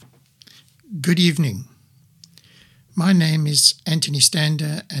Good evening. My name is Anthony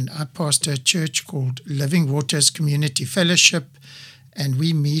Stander and I pastor a church called Living Waters Community Fellowship, and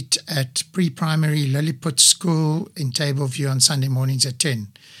we meet at pre-primary Lilliput School in Tableview on Sunday mornings at 10.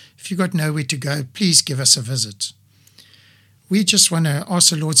 If you've got nowhere to go, please give us a visit. We just want to ask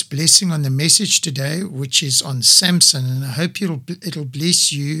the Lord's blessing on the message today, which is on Samson, and I hope it'll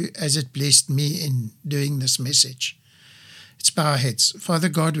bless you as it blessed me in doing this message. Let's bow our heads. Father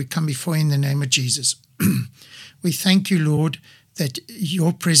God, we come before you in the name of Jesus. We thank you, Lord, that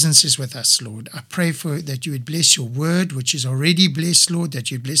your presence is with us, Lord. I pray that you would bless your word, which is already blessed, Lord,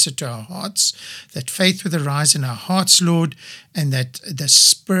 that you bless it to our hearts, that faith would arise in our hearts, Lord, and that the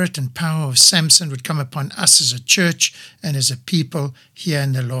spirit and power of Samson would come upon us as a church and as a people here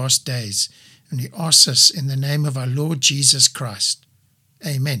in the last days. And we ask this in the name of our Lord Jesus Christ.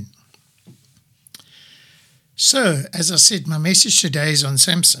 Amen. So, as I said, my message today is on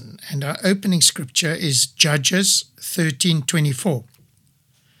Samson, and our opening scripture is Judges 13:24.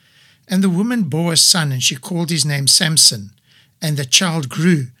 And the woman bore a son, and she called his name Samson, and the child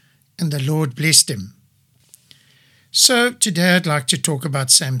grew, and the Lord blessed him. So, today I'd like to talk about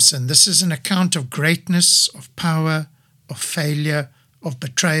Samson. This is an account of greatness, of power, of failure, of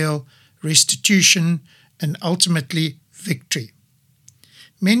betrayal, restitution, and ultimately victory.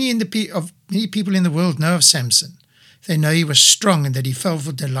 Many people in the world know of Samson. They know he was strong and that he fell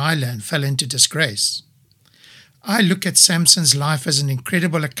for Delilah and fell into disgrace. I look at Samson's life as an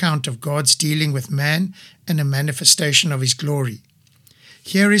incredible account of God's dealing with man and a manifestation of his glory.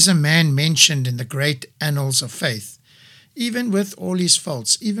 Here is a man mentioned in the great annals of faith. Even with all his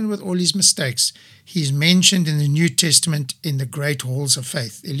faults, even with all his mistakes, he's mentioned in the New Testament in the great halls of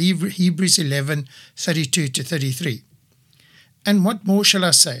faith. Hebrews 11:32-33. And what more shall I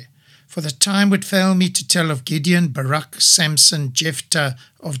say? For the time would fail me to tell of Gideon, Barak, Samson, Jephthah,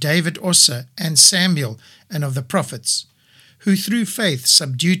 of David also, and Samuel, and of the prophets, who through faith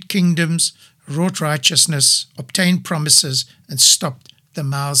subdued kingdoms, wrought righteousness, obtained promises, and stopped the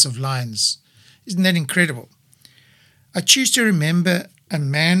mouths of lions. Isn't that incredible? I choose to remember a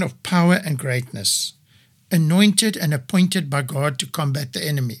man of power and greatness, anointed and appointed by God to combat the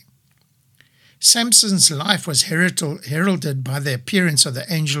enemy. Samson's life was heralded by the appearance of the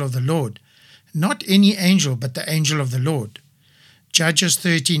angel of the Lord. Not any angel, but the angel of the Lord. Judges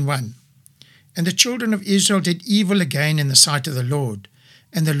 13:1. And the children of Israel did evil again in the sight of the Lord,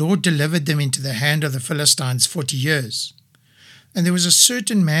 and the Lord delivered them into the hand of the Philistines 40 years. And there was a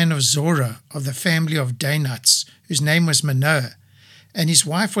certain man of Zorah, of the family of Danites, whose name was Manoah, and his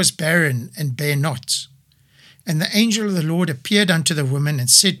wife was barren and bare not. And the angel of the Lord appeared unto the woman and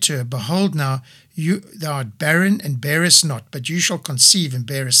said to her, Behold now, thou art barren and bearest not, but you shall conceive and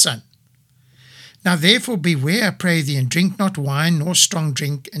bear a son. Now therefore beware, I pray thee, and drink not wine nor strong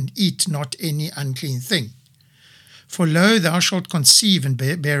drink, and eat not any unclean thing. For lo, thou shalt conceive and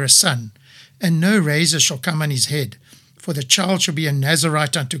bear a son, and no razor shall come on his head, for the child shall be a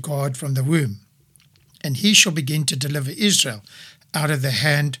Nazarite unto God from the womb, and he shall begin to deliver Israel out of the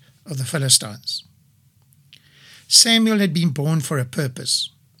hand of the Philistines. Samuel had been born for a purpose.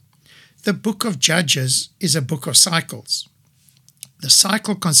 The book of Judges is a book of cycles. The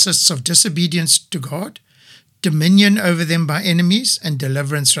cycle consists of disobedience to God, dominion over them by enemies, and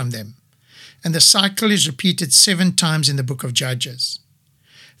deliverance from them. And the cycle is repeated 7 times in the book of Judges.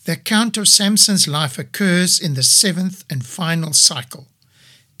 The account of Samson's life occurs in the 7th and final cycle.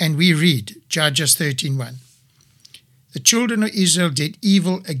 And we read Judges 13:1. The children of Israel did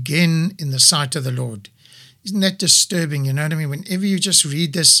evil again in the sight of the Lord. Isn't that disturbing? You know what I mean? Whenever you just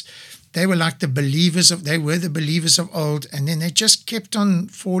read this, they were the believers of old, and then they just kept on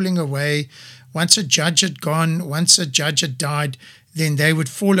falling away. Once a judge had gone, once a judge had died, then they would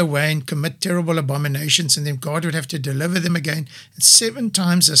fall away and commit terrible abominations, and then God would have to deliver them again. And 7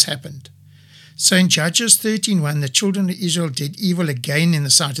 times this happened. So in Judges 13:1, the children of Israel did evil again in the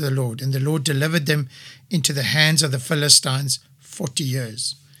sight of the Lord, and the Lord delivered them into the hands of the Philistines 40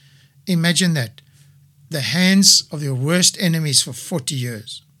 years. Imagine that. The hands of your worst enemies for 40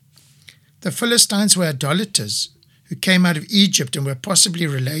 years. The Philistines were idolaters who came out of Egypt and were possibly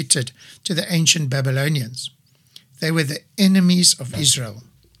related to the ancient Babylonians. They were the enemies of Israel.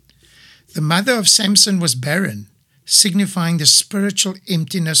 The mother of Samson was barren, signifying the spiritual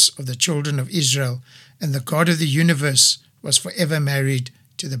emptiness of the children of Israel, and the God of the universe was forever married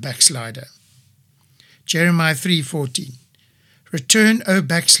to the backslider. Jeremiah 3:14. Return, O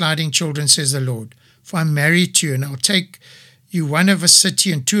backsliding children, says the Lord, for I'm married to you, and I'll take you one of a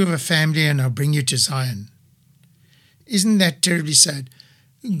city and 2 of a family, and I'll bring you to Zion. Isn't that terribly sad?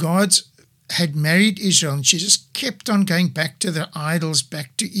 God's had married Israel, and she just kept on going back to the idols,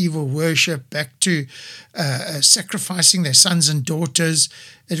 back to evil worship, back to sacrificing their sons and daughters.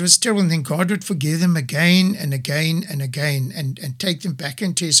 It was terrible. And then God would forgive them again and again and again and take them back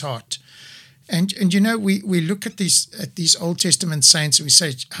into his heart. And we look at these Old Testament saints and we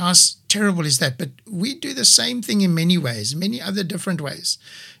say, how terrible is that? But we do the same thing in many ways, many other different ways.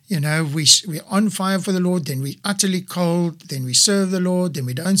 We're on fire for the Lord, then we're utterly cold, then we serve the Lord, then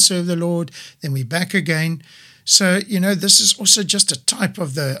we don't serve the Lord, then we're back again. So, this is also just a type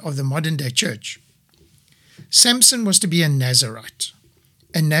of the modern day church. Samson was to be a Nazirite.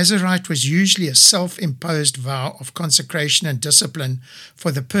 A Nazirite was usually a self-imposed vow of consecration and discipline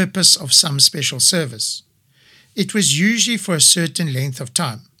for the purpose of some special service. It was usually for a certain length of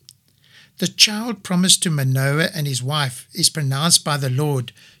time. The child promised to Manoah and his wife is pronounced by the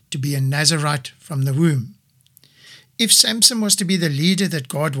Lord to be a Nazirite from the womb. If Samson was to be the leader that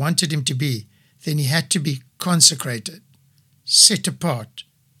God wanted him to be, then he had to be consecrated, set apart,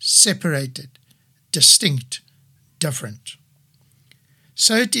 separated, distinct, different.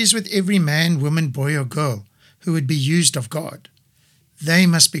 So it is with every man, woman, boy or girl who would be used of God. They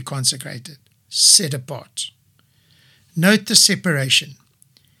must be consecrated, set apart. Note the separation.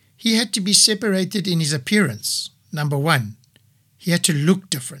 He had to be separated in his appearance. Number one, he had to look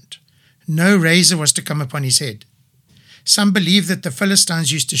different. No razor was to come upon his head. Some believe that the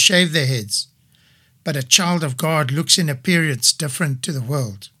Philistines used to shave their heads, but a child of God looks in appearance different to the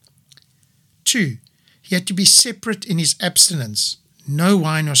world. 2, he had to be separate in his abstinence, no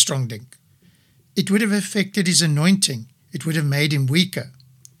wine or strong drink. It would have affected his anointing. It would have made him weaker.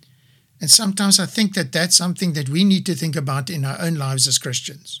 And sometimes I think that that's something that we need to think about in our own lives as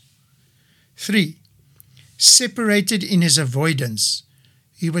Christians. 3, separated in his avoidance.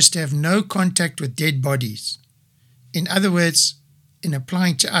 He was to have no contact with dead bodies. In other words, in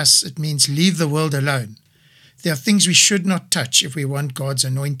applying to us, it means leave the world alone. There are things we should not touch if we want God's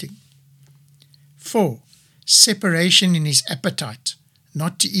anointing. 4, separation in his appetite,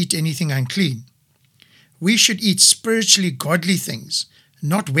 not to eat anything unclean. We should eat spiritually godly things,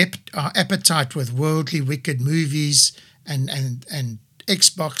 not whet our appetite with worldly wicked movies and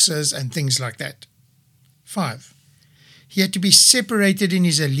Xboxes and things like that. 5, he had to be separated in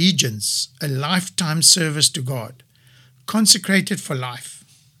his allegiance, a lifetime service to God, consecrated for life.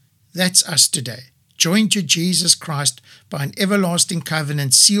 That's us today, joined to Jesus Christ by an everlasting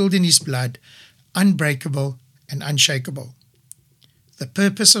covenant sealed in his blood, unbreakable and unshakable. The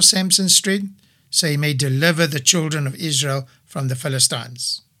purpose of Samson's strength, so he may deliver the children of Israel from the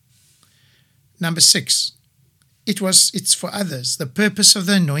Philistines. Number 6, it's for others. The purpose of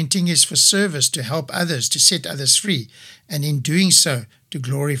the anointing is for service, to help others, to set others free, and in doing so, to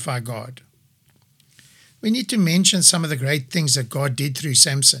glorify God. We need to mention some of the great things that God did through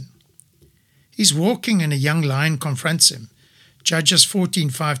Samson. He's walking and a young lion confronts him. Judges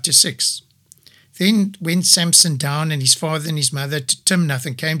 14:5-6. Then went Samson down and his father and his mother to Timnath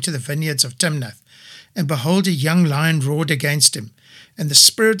and came to the vineyards of Timnath. And behold, a young lion roared against him. And the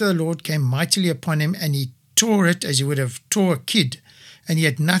Spirit of the Lord came mightily upon him, and he tore it as he would have tore a kid. And he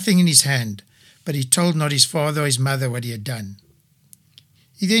had nothing in his hand, but he told not his father or his mother what he had done.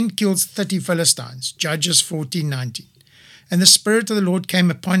 He then kills 30 Philistines, Judges 14:19. And the Spirit of the Lord came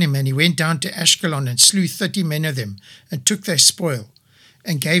upon him, and he went down to Ashkelon and slew 30 men of them, and took their spoil,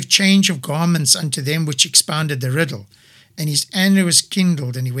 and gave change of garments unto them which expounded the riddle. And his anger was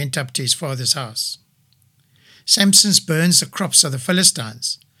kindled, and he went up to his father's house. Samson burns the crops of the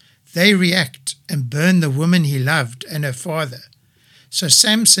Philistines. They react and burn the woman he loved and her father. So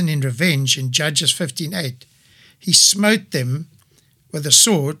Samson, in revenge, in Judges 15:8, he smote them with a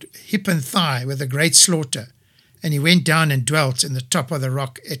sword, hip and thigh, with a great slaughter, and he went down and dwelt in the top of the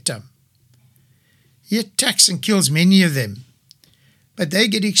rock Etam. He attacks and kills many of them, but they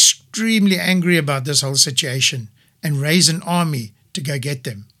get extremely angry about this whole situation and raise an army to go get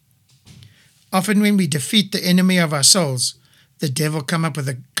them. Often when we defeat the enemy of our souls, the devil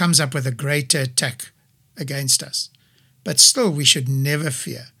comes up with a greater attack against us. But still, we should never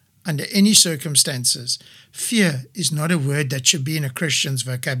fear. Under any circumstances, fear is not a word that should be in a Christian's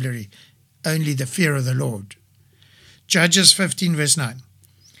vocabulary, only the fear of the Lord. Judges 15:9.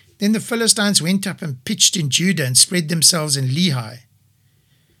 Then the Philistines went up and pitched in Judah and spread themselves in Lehi.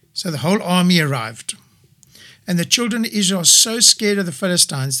 So the whole army arrived. And the children of Israel were so scared of the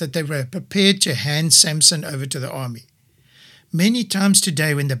Philistines that they were prepared to hand Samson over to the army. Many times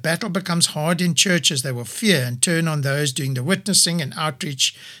today, when the battle becomes hard in churches, they will fear and turn on those doing the witnessing and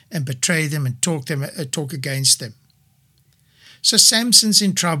outreach and betray them and talk against them. So Samson's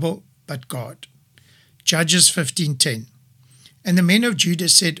in trouble, but God. Judges 15:10. And the men of Judah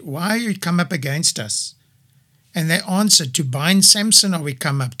said, Why are you come up against us? And they answered, To bind Samson are we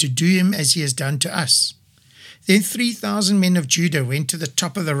come up, to do him as he has done to us. Then 3,000 men of Judah went to the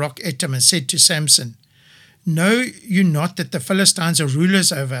top of the rock Etam and said to Samson, Know you not that the Philistines are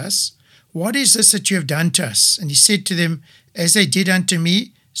rulers over us? What is this that you have done to us? And he said to them, As they did unto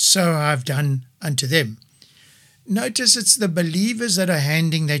me, so I have done unto them. Notice it's the believers that are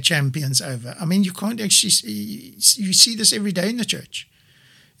handing their champions over. I mean, you can't actually see, you see this every day in the church.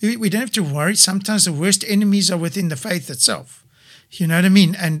 We don't have to worry. Sometimes the worst enemies are within the faith itself. You know what I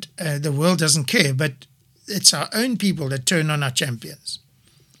mean? And the world doesn't care, but it's our own people that turn on our champions.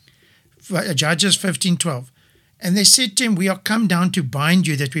 Judges 15:12. And they said to him, We are come down to bind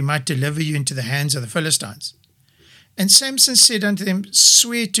you, that we might deliver you into the hands of the Philistines. And Samson said unto them,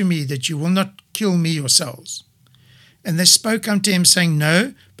 Swear to me that you will not kill me yourselves. And they spoke unto him, saying,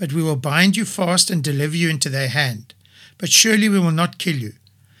 No, but we will bind you fast and deliver you into their hand. But surely we will not kill you.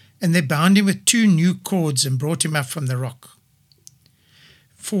 And they bound him with 2 new cords and brought him up from the rock.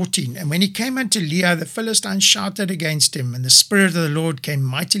 14. And when he came unto Leah, the Philistines shouted against him, and the Spirit of the Lord came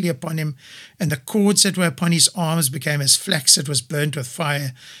mightily upon him, and the cords that were upon his arms became as flax that was burnt with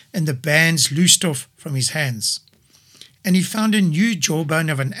fire, and the bands loosed off from his hands. And he found a new jawbone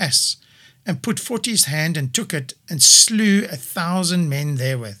of an ass, and put forth his hand, and took it, and slew 1,000 men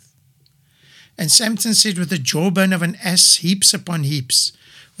therewith. And Samson said, With the jawbone of an ass, heaps upon heaps,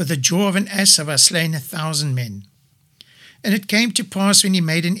 with the jaw of an ass have I slain 1,000 men. And it came to pass, when he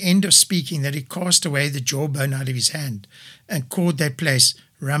made an end of speaking, that he cast away the jawbone out of his hand, and called that place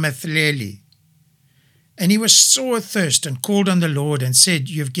Ramath-Lehi. And he was sore athirst, and called on the Lord, and said,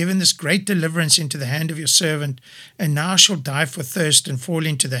 You have given this great deliverance into the hand of your servant, and now shall die for thirst, and fall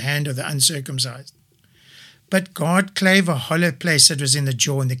into the hand of the uncircumcised. But God clave a hollow place that was in the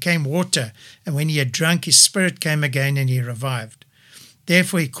jaw, and there came water, and when he had drunk, his spirit came again, and he revived.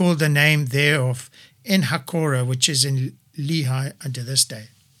 Therefore he called the name thereof En-Hakkore, which is in Lehi unto this day.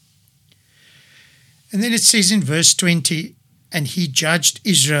 And then it says in verse 20, And he judged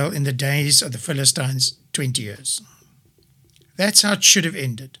Israel in the days of the Philistines 20 years. That's how it should have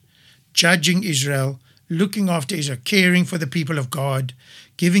ended. Judging Israel, looking after Israel, caring for the people of God,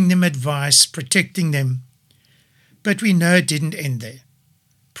 giving them advice, protecting them. But we know it didn't end there.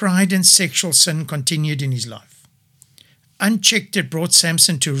 Pride and sexual sin continued in his life. Unchecked, it brought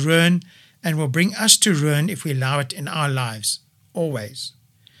Samson to ruin, and will bring us to ruin if we allow it in our lives, always.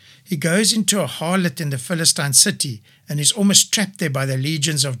 He goes into a harlot in the Philistine city and is almost trapped there by the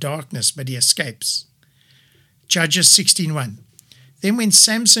legions of darkness, but he escapes. Judges 16:1. Then went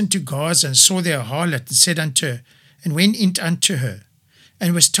Samson to Gaza and saw there a harlot, and said unto her, and went in unto her,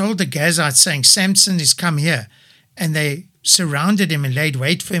 and was told the Gazites, saying, Samson is come here. And they surrounded him and laid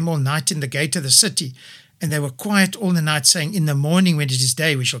wait for him all night in the gate of the city. And they were quiet all the night, saying, In the morning when it is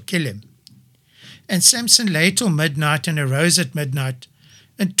day, we shall kill him. And Samson lay till midnight, and arose at midnight,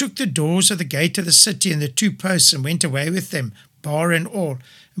 and took the doors of the gate of the city and the 2 posts, and went away with them, bar and all,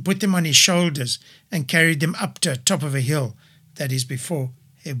 and put them on his shoulders, and carried them up to the top of a hill that is before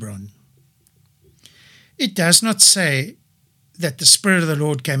Hebron. It does not say that the Spirit of the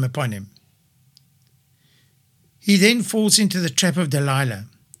Lord came upon him. He then falls into the trap of Delilah.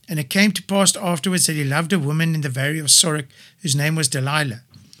 And it came to pass afterwards that he loved a woman in the valley of Sorek, whose name was Delilah.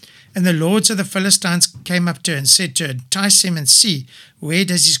 And the lords of the Philistines came up to her and said to her, Entice him and see, where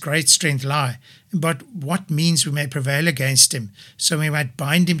does his great strength lie, and by what means we may prevail against him, so we might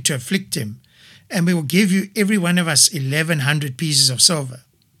bind him to afflict him, and we will give you every one of us 1,100 pieces of silver.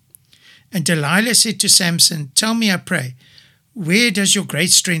 And Delilah said to Samson, Tell me, I pray, where does your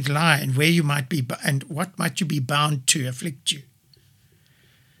great strength lie, and where you might be, and what might you be bound to afflict you?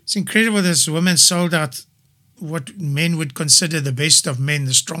 It's incredible this woman sold out what men would consider the best of men,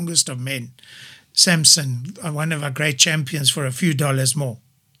 the strongest of men. Samson, one of our great champions, for a few dollars more.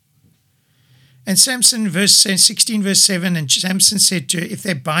 And Samson, verse 16, verse 7, and Samson said to her, If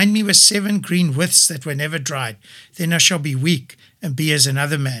they bind me with 7 green withs that were never dried, then I shall be weak and be as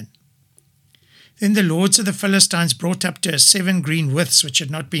another man. Then the lords of the Philistines brought up to her 7 green withs which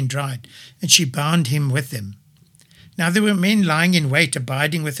had not been dried, and she bound him with them. Now there were men lying in wait,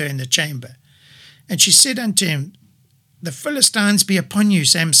 abiding with her in the chamber. And she said unto him, The Philistines be upon you,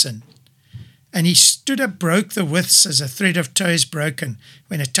 Samson. And he stood up, broke the withs as a thread of tow is broken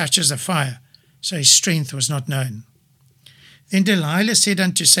when it touches the fire, so his strength was not known. Then Delilah said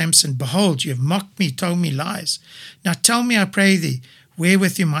unto Samson, Behold, you have mocked me, told me lies. Now tell me, I pray thee,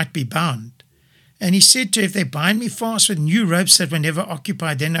 wherewith you might be bound. And he said to her, If they bind me fast with new ropes that were never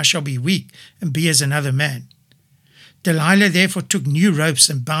occupied, then I shall be weak and be as another man. Delilah therefore took new ropes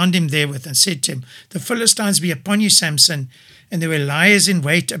and bound him therewith, and said to him, The Philistines be upon you, Samson. And there were liers in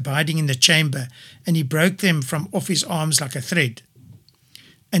wait abiding in the chamber, and he broke them from off his arms like a thread.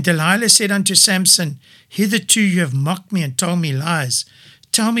 And Delilah said unto Samson, Hitherto you have mocked me and told me lies.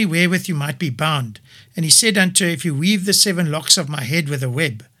 Tell me wherewith you might be bound. And he said unto her, If you weave the 7 locks of my head with a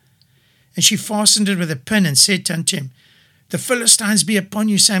web. And she fastened it with a pin, and said unto him, The Philistines be upon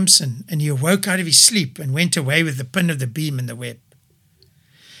you, Samson. And he awoke out of his sleep, and went away with the pin of the beam and the web.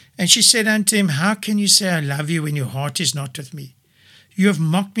 And she said unto him, How can you say I love you when your heart is not with me? You have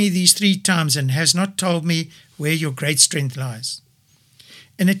mocked me these 3 times, and has not told me where your great strength lies.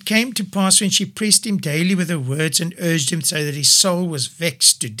 And it came to pass, when she pressed him daily with her words, and urged him so that his soul was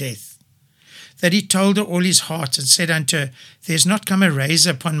vexed to death, that he told her all his heart, and said unto her, There is not come a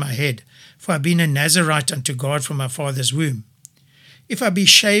razor upon my head, for I have been a Nazarite unto God from my father's womb. If I be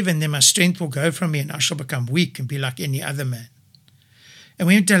shaven, then my strength will go from me, and I shall become weak, and be like any other man. And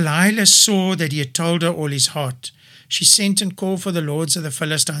when Delilah saw that he had told her all his heart, she sent and called for the lords of the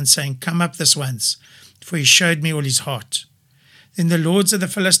Philistines, saying, Come up this once, for he showed me all his heart. Then the lords of the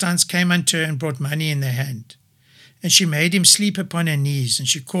Philistines came unto her, and brought money in their hand. And she made him sleep upon her knees, and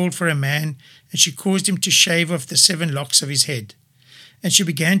she called for a man, and she caused him to shave off the 7 locks of his head. And she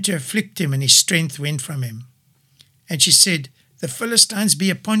began to afflict him, and his strength went from him. And she said, The Philistines be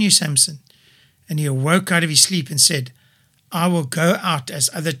upon you, Samson. And he awoke out of his sleep, and said, I will go out as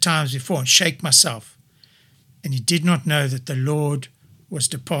other times before, and shake myself. And he did not know that the Lord was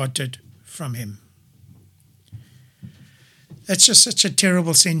departed from him. That's just such a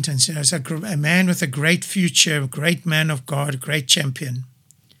terrible sentence. It's a man with a great future, a great man of God, a great champion.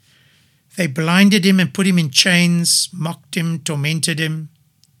 They blinded him and put him in chains, mocked him, tormented him.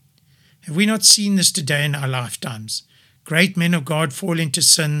 Have we not seen this today in our lifetimes? Great men of God fall into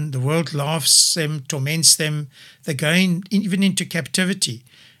sin. The world laughs them, torments them. They go even into captivity,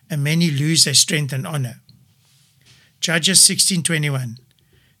 and many lose their strength and honor. Judges 16:21.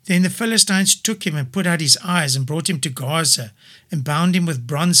 Then the Philistines took him and put out his eyes, and brought him to Gaza, and bound him with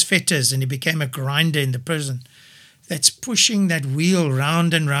bronze fetters, and he became a grinder in the prison. That's pushing that wheel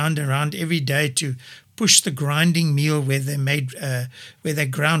round and round and round every day to push the grinding meal where they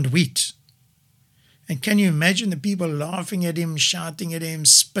ground wheat. And can you imagine the people laughing at him, shouting at him,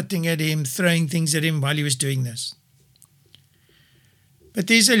 spitting at him, throwing things at him while he was doing this? But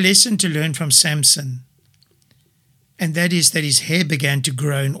there's a lesson to learn from Samson, and that is that his hair began to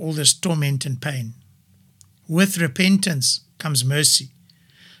grow in all this torment and pain. With repentance comes mercy.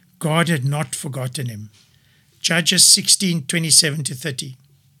 God had not forgotten him. Judges 16:27-30.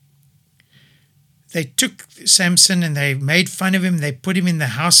 They took Samson and they made fun of him. They put him in the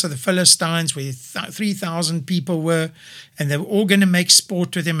house of the Philistines where 3,000 people were, and they were all going to make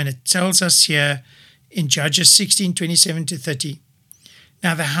sport with him. And it tells us here in Judges 16:27-30,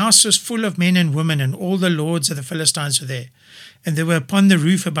 Now the house was full of men and women, and all the lords of the Philistines were there. And there were upon the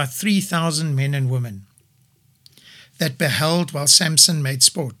roof about 3,000 men and women that beheld while Samson made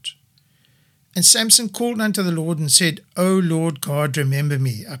sport. And Samson called unto the Lord and said, O Lord God, remember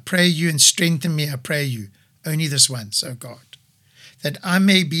me, I pray you, and strengthen me, I pray you, only this once, O God, that I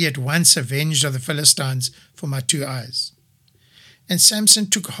may be at once avenged of the Philistines for my 2 eyes. And Samson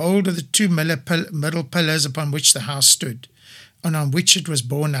took hold of the 2 middle pillars upon which the house stood, and on which it was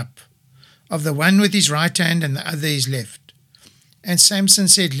borne up, of the one with his right hand and the other his left. And Samson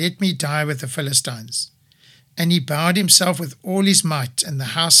said, Let me die with the Philistines. And he bowed himself with all his might, and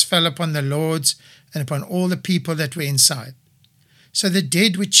the house fell upon the lords and upon all the people that were inside. So the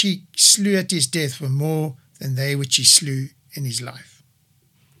dead which he slew at his death were more than they which he slew in his life.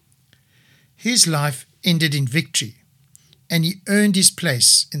 His life ended in victory, and he earned his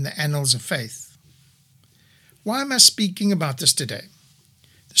place in the annals of faith. Why am I speaking about this today?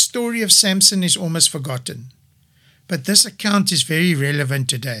 The story of Samson is almost forgotten, but this account is very relevant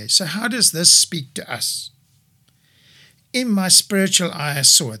today. So how does this speak to us? In my spiritual eye, I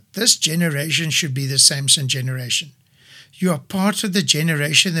saw it. This generation should be the Samson generation. You are part of the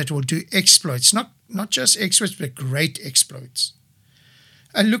generation that will do exploits, not just exploits, but great exploits.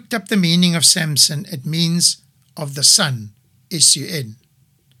 I looked up the meaning of Samson. It means of the Son, S-U-N.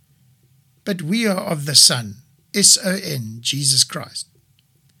 But we are of the Son, S-O-N, Jesus Christ.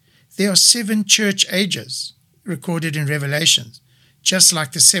 There are 7 church ages recorded in Revelations, just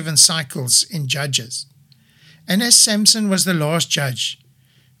like the 7 cycles in Judges. And as Samson was the last judge,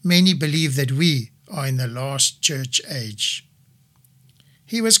 many believe that we are in the last church age.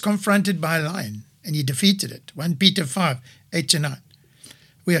 He was confronted by a lion, and he defeated it. 1 Peter 5:8-9.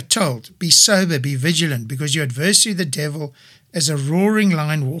 We are told, Be sober, be vigilant, because your adversary the devil, as a roaring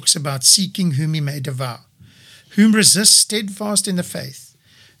lion, walks about seeking whom he may devour. whom resist steadfast in the faith,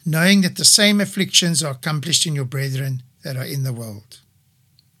 knowing that the same afflictions are accomplished in your brethren that are in the world.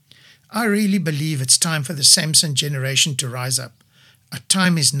 I really believe it's time for the Samson generation to rise up. Our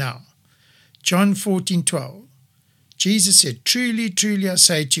time is now. John 14:12. Jesus said, Truly, truly, I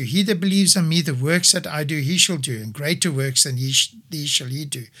say to you, he that believes on me, the works that I do, he shall do, and greater works than these shall he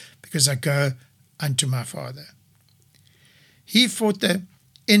do, because I go unto my Father. He fought the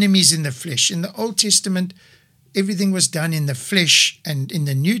enemies in the flesh. In the Old Testament, everything was done in the flesh, and in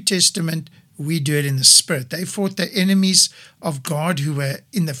the New Testament, we do it in the spirit. They fought the enemies of God who were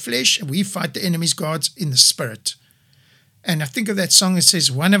in the flesh, and we fight the enemies of God in the spirit. And I think of that song that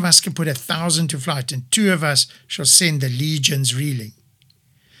says, one of us can put 1,000 to flight, and 2 of us shall send the legions reeling.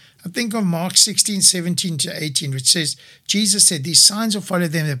 I think of Mark 16:17-18, which says, Jesus said, these signs will follow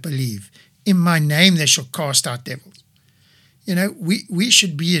them that believe. In my name they shall cast out devils. You know, we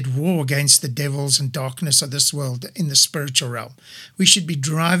should be at war against the devils and darkness of this world in the spiritual realm. We should be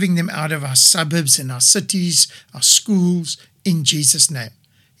driving them out of our suburbs and our cities, our schools, in Jesus' name.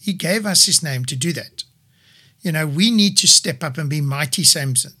 He gave us his name to do that. You know, we need to step up and be mighty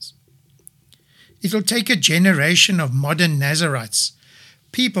Samsons. It'll take a generation of modern Nazarites,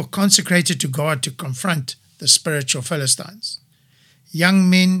 people consecrated to God, to confront the spiritual Philistines. Young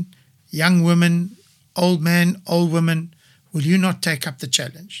men, young women, old man, old woman, will you not take up the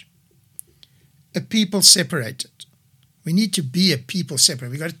challenge? A people separated. We need to be a people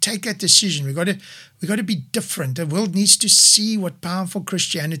separate. We've got to take that decision. We've got to be different. The world needs to see what powerful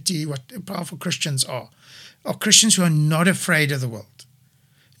Christianity, what powerful Christians are Christians who are not afraid of the world,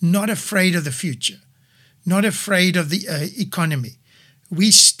 not afraid of the future, not afraid of the economy.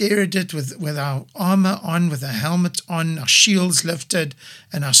 We stare at it with our armor on, with our helmet on, our shields lifted,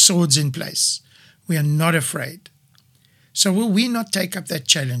 and our swords in place. We are not afraid. So will we not take up that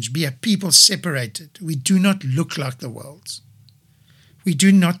challenge, be a people separated? We do not look like the world. We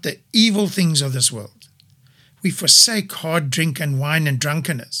do not the evil things of this world. We forsake hard drink and wine and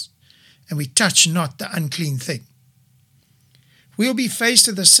drunkenness, and we touch not the unclean thing. We'll be faced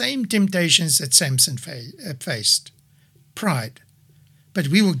with the same temptations that Samson faced, pride. But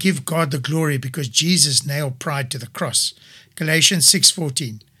we will give God the glory because Jesus nailed pride to the cross. Galatians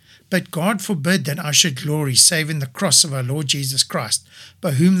 6:14. But God forbid that I should glory save in the cross of our Lord Jesus Christ,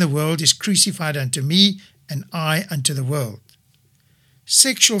 by whom the world is crucified unto me, and I unto the world.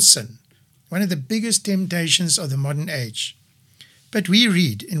 Sexual sin, one of the biggest temptations of the modern age. But we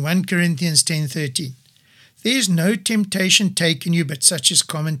read in 1 Corinthians 10:13, there is no temptation taken you but such is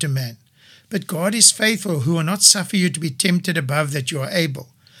common to man. But God is faithful, who will not suffer you to be tempted above that you are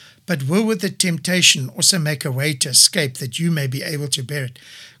able, but will with the temptation also make a way to escape, that you may be able to bear it.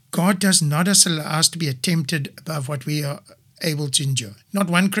 God does not allow us to be tempted above what we are able to endure. Not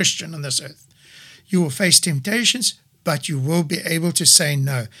one Christian on this earth. You will face temptations, but you will be able to say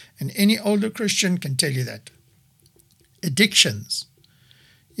no. And any older Christian can tell you that. Addictions.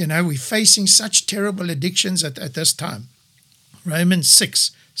 You know, we're facing such terrible addictions at this time. Romans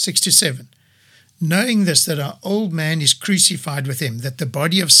 6:6-7. Knowing this, that our old man is crucified with him, that the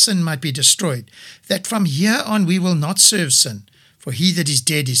body of sin might be destroyed, that from here on we will not serve sin, for he that is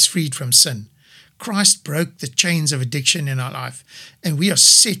dead is freed from sin. Christ broke the chains of addiction in our life, and we are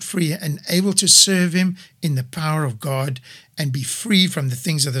set free and able to serve him in the power of God and be free from the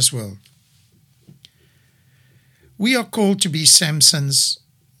things of this world. We are called to be Samsons,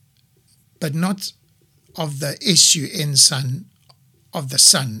 but not of the S-U-N son, of the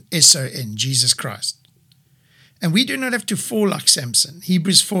Son, S-O-N, Jesus Christ. And we do not have to fall like Samson,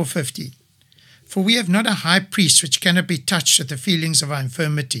 Hebrews 4:15. For we have not a high priest which cannot be touched with the feelings of our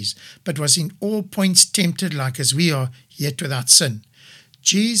infirmities, but was in all points tempted like as we are, yet without sin.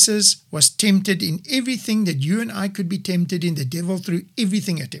 Jesus was tempted in everything that you and I could be tempted in. The devil threw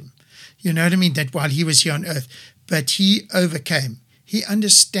everything at him. You know what I mean? That while he was here on earth, but he overcame. He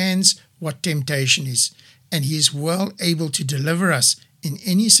understands what temptation is, and he is well able to deliver us in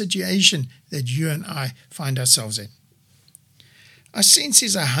any situation that you and I find ourselves in. I sense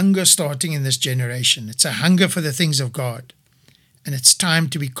there's a hunger starting in this generation. It's a hunger for the things of God, and it's time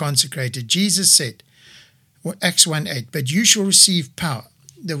to be consecrated. Jesus said, Acts 1:8, but you shall receive power.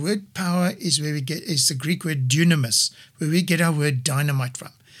 The word power is the Greek word dunamis, where we get our word dynamite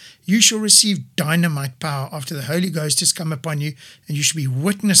from. You shall receive dynamite power after the Holy Ghost has come upon you, and you shall be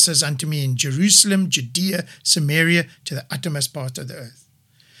witnesses unto me in Jerusalem, Judea, Samaria, to the uttermost part of the earth.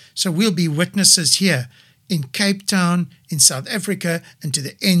 So we'll be witnesses here in Cape Town, in South Africa, and to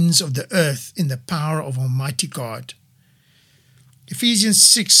the ends of the earth in the power of Almighty God. Ephesians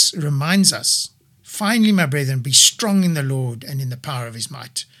 6 reminds us, finally, my brethren, be strong in the Lord and in the power of his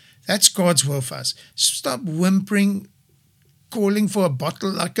might. That's God's will for us. Stop whimpering, calling for a bottle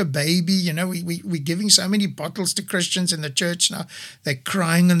like a baby. We're giving so many bottles to Christians in the church now. They're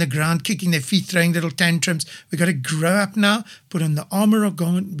crying on the ground, kicking their feet, throwing little tantrums. We've got to grow up now, put on the armor of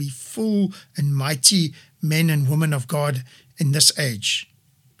God, and be full and mighty men and women of God in this age.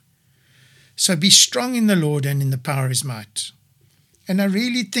 So be strong in the Lord and in the power of his might. And I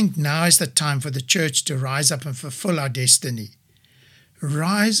really think now is the time for the church to rise up and fulfill our destiny.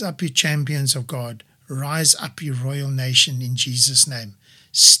 Rise up, you champions of God. Rise up, you royal nation, in Jesus' name.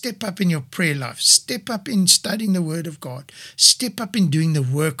 Step up in your prayer life. Step up in studying the word of God. Step up in doing the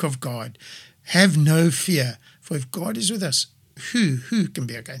work of God. Have no fear, for if God is with us, who can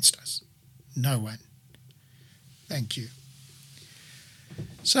be against us? No one. Thank you.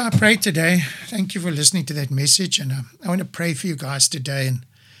 So I pray today. Thank you for listening to that message, and I want to pray for you guys today. And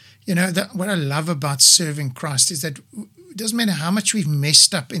what I love about serving Christ is that it doesn't matter how much we've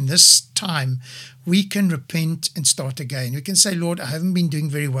messed up in this time, we can repent and start again. We can say, Lord, I haven't been doing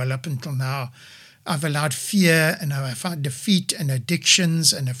very well up until now. I've allowed fear and I've found defeat and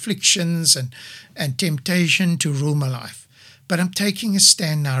addictions and afflictions and temptation to rule my life. But I'm taking a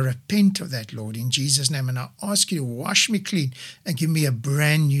stand now. Repent of that, Lord, in Jesus' name. And I ask you to wash me clean and give me a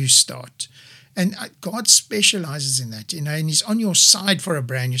brand new start. And God specializes in that, and he's on your side for a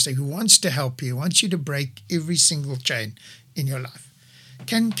brand new start. He wants to help you. He wants you to break every single chain in your life.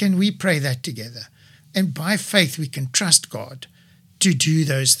 Can we pray that together? And by faith, we can trust God to do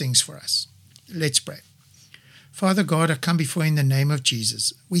those things for us. Let's pray. Father God, I come before you in the name of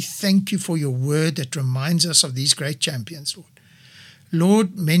Jesus. We thank you for your word that reminds us of these great champions, Lord.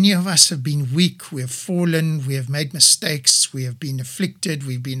 Lord, many of us have been weak. We have fallen. We have made mistakes. We have been afflicted.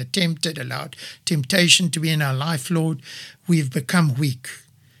 We've been tempted, allowed temptation to be in our life, Lord. We've become weak.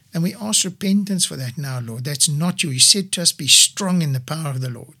 And we ask repentance for that now, Lord. That's not you. You said to us, be strong in the power of the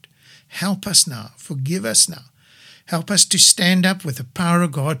Lord. Help us now. Forgive us now. Help us to stand up with the power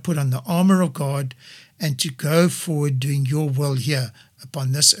of God, put on the armor of God, and to go forward doing your will here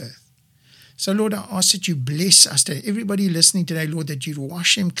upon this earth. So, Lord, I ask that you bless us today. Everybody listening today, Lord, that you'd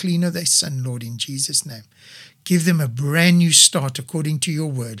wash them clean of their sin, Lord, in Jesus' name. Give them a brand new start according to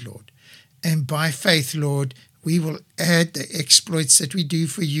your word, Lord. And by faith, Lord, we will add the exploits that we do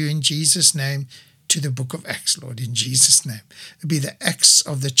for you in Jesus' name to the book of Acts, Lord, in Jesus' name. It'll be the Acts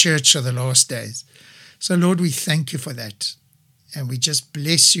of the church of the last days. So, Lord, we thank you for that. And we just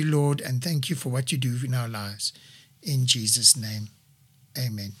bless you, Lord, and thank you for what you do in our lives. In Jesus' name,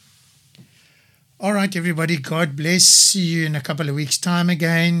 amen. All right, everybody, God bless. See you in a couple of weeks' time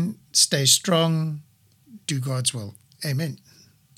again. Stay strong. Do God's will. Amen.